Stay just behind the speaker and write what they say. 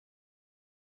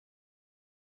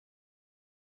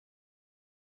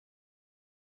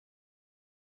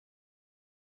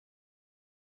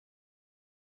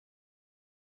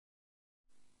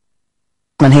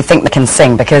who think they can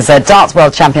sing, because darts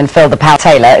world champion Phil the Power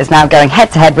Taylor is now going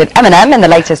head-to-head with Eminem in the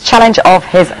latest challenge of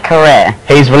his career.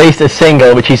 He's released a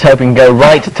single which he's hoping can go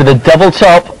right to the double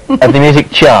top of the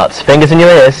music charts. Fingers in your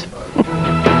ears.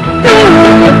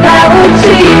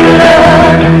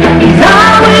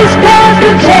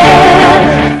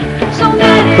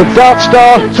 From dart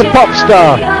star to pop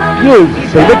star, you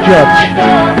be the judge.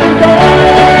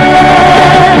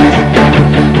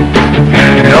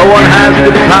 No one has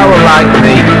the power like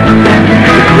me,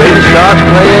 the greatest dart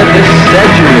player this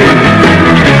century.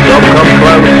 Don't come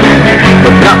close,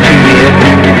 but not too near.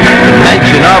 The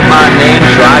mention of my name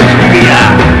tries to be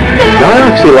out. I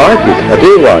actually like it. I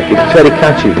do like it. It's very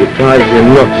catchy. It drives you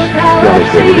nuts, to be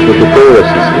honest with you, because the chorus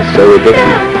is so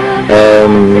addictive.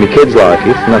 The kids like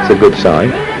it, and that's a good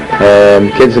sign.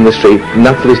 Kids in the street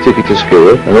naturally stick it to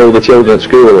school, and all the children at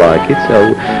school like it,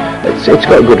 so it's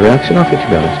got a good reaction off it, to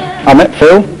be honest. I met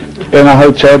Phil in a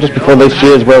hotel just before this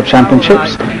year's World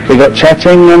Championships. We got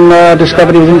chatting and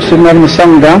discovered he was interested in having the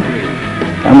song done,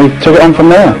 and we took it on from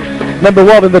there. Number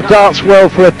one in the darts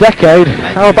world for a decade.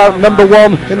 How about number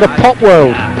one in the pop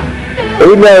world?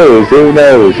 Who knows, who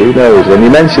knows, who knows? And you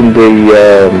mentioned the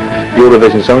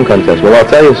Eurovision Song Contest. Well, I'll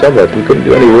tell you something, we couldn't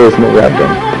do any worse than what we have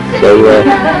done. So,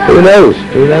 who knows,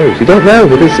 who knows? You don't know,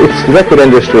 but the record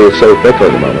industry is so fickle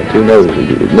at the moment. Who knows?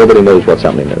 Nobody knows what's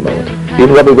happening at the moment.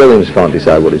 Even Robbie Williams can't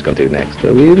decide what he's going to do next.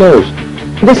 So who knows?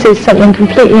 This is something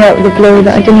completely out of the blue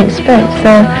that I didn't expect,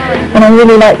 and I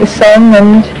really like the song,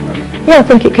 and yeah, I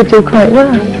think it could do quite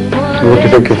well. So what do you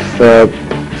think of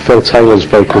Phil Taylor's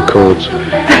vocal cords?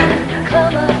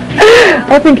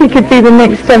 I think he could be the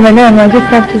next Eminem, I just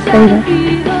have to say that.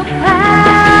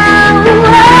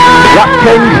 Rap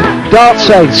King, darts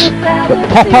ace, but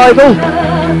pop idol,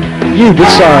 you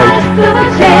decide.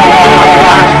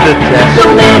 So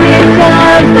many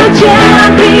times the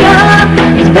champion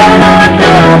is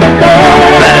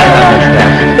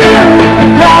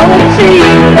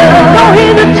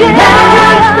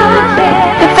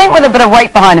You'd think with a bit of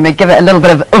weight behind him, he'd give it a little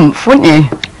bit of oomph, wouldn't you?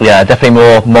 Yeah, definitely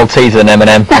more Malteser than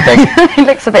Eminem, I think. He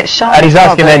looks a bit shy. And he's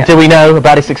asking then, do we know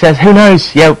about his success? Who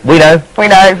knows? Yeah, we know. We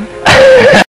know.